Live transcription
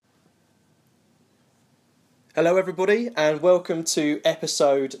Hello, everybody, and welcome to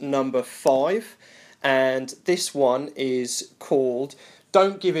episode number 5. And this one is called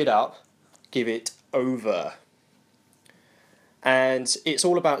Don't Give It Up, Give It Over. And it's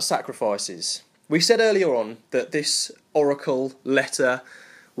all about sacrifices. We said earlier on that this oracle, letter,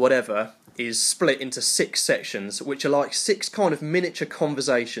 whatever, is split into 6 sections, which are like 6 kind of miniature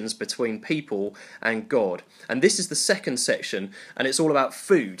conversations between people and God. And this is the second section, and it's all about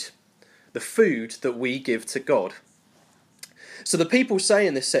food. The food that we give to God. So the people say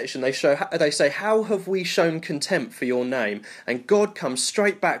in this section, they say, "How have we shown contempt for your name?" And God comes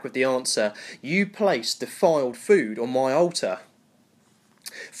straight back with the answer, "You placed defiled food on my altar."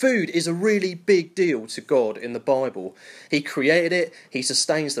 Food is a really big deal to God in the Bible. He created it, he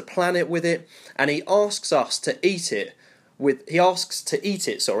sustains the planet with it, and he asks us to eat it with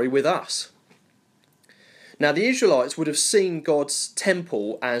us. Now, the Israelites would have seen God's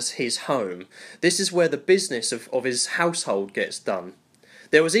temple as his home. This is where the business of his household gets done.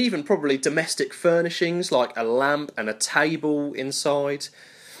 There was even probably domestic furnishings like a lamp and a table inside.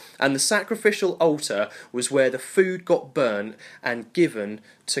 And the sacrificial altar was where the food got burnt and given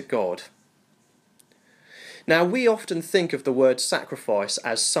to God. Now, we often think of the word sacrifice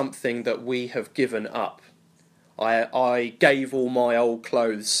as something that we have given up. I gave all my old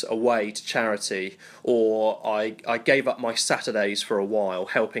clothes away to charity, or I gave up my Saturdays for a while,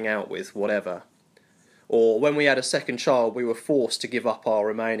 helping out with whatever. Or when we had a second child, we were forced to give up our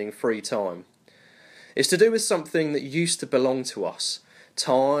remaining free time. It's to do with something that used to belong to us,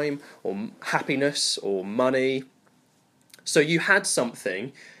 time or happiness or money. So you had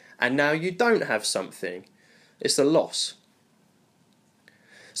something, and now you don't have something. It's a loss.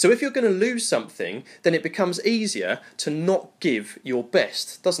 So if you're going to lose something, then it becomes easier to not give your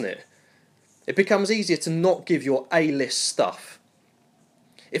best, doesn't it? It becomes easier to not give your A-list stuff.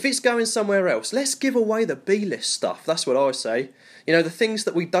 If it's going somewhere else, let's give away the B-list stuff. That's what I say. You know, the things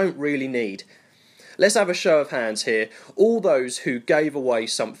that we don't really need. Let's have a show of hands here. All those who gave away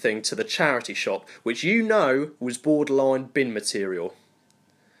something to the charity shop, which you know was borderline bin material.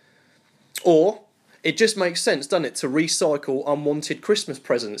 Or it just makes sense, doesn't it, to recycle unwanted Christmas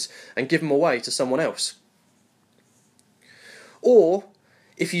presents and give them away to someone else. Or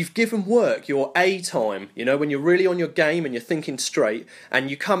if you've given work your A time, you know, when you're really on your game and you're thinking straight,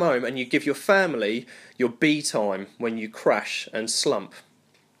 and you come home and you give your family your B time when you crash and slump.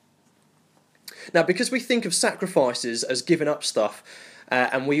 Now, because we think of sacrifices as giving up stuff,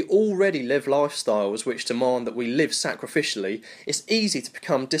 and we already live lifestyles which demand that we live sacrificially, it's easy to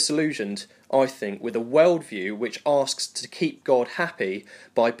become disillusioned, I think, with a worldview which asks to keep God happy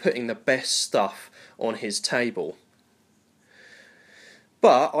by putting the best stuff on his table.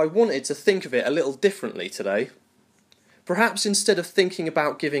 But I wanted to think of it a little differently today. Perhaps instead of thinking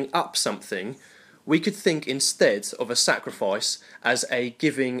about giving up something, we could think instead of a sacrifice as a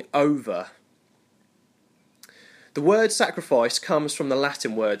giving over. The word sacrifice comes from the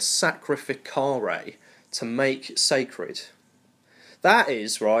Latin word sacrificare, to make sacred. That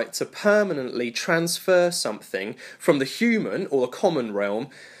is, right, to permanently transfer something from the human or the common realm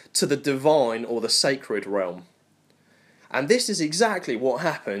to the divine or the sacred realm. And this is exactly what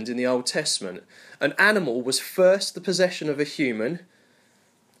happened in the Old Testament. An animal was first the possession of a human,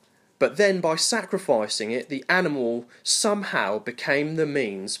 but then by sacrificing it, the animal somehow became the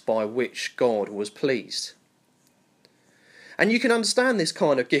means by which God was pleased. And you can understand this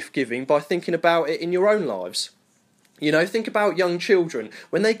kind of gift giving by thinking about it in your own lives. You know, think about young children.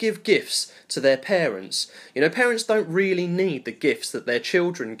 When they give gifts to their parents, you know, parents don't really need the gifts that their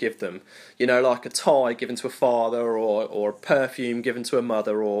children give them. You know, like a tie given to a father or a perfume given to a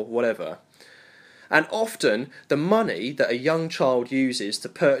mother or whatever. And often the money that a young child uses to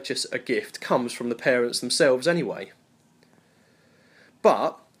purchase a gift comes from the parents themselves anyway.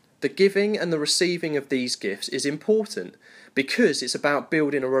 But the giving and the receiving of these gifts is important because it's about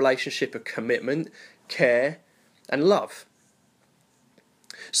building a relationship of commitment, care, and love.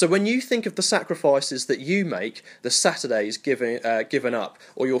 So when you think of the sacrifices that you make, the Saturdays given up,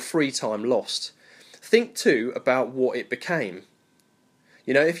 or your free time lost, think too about what it became.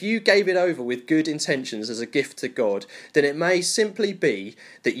 You know, if you gave it over with good intentions as a gift to God, then it may simply be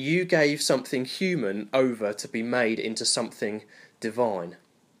that you gave something human over to be made into something divine.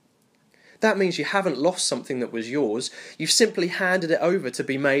 That means you haven't lost something that was yours, you've simply handed it over to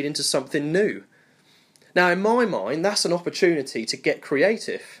be made into something new. Now, in my mind, that's an opportunity to get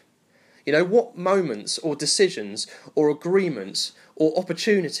creative. You know, what moments or decisions or agreements or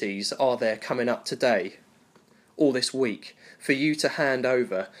opportunities are there coming up today or this week for you to hand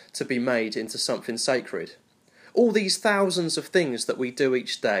over to be made into something sacred? All these thousands of things that we do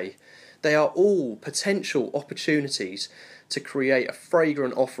each day, They are all potential opportunities to create a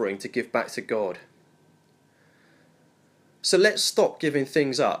fragrant offering to give back to God. So let's stop giving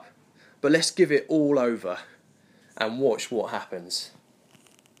things up, but let's give it all over and watch what happens.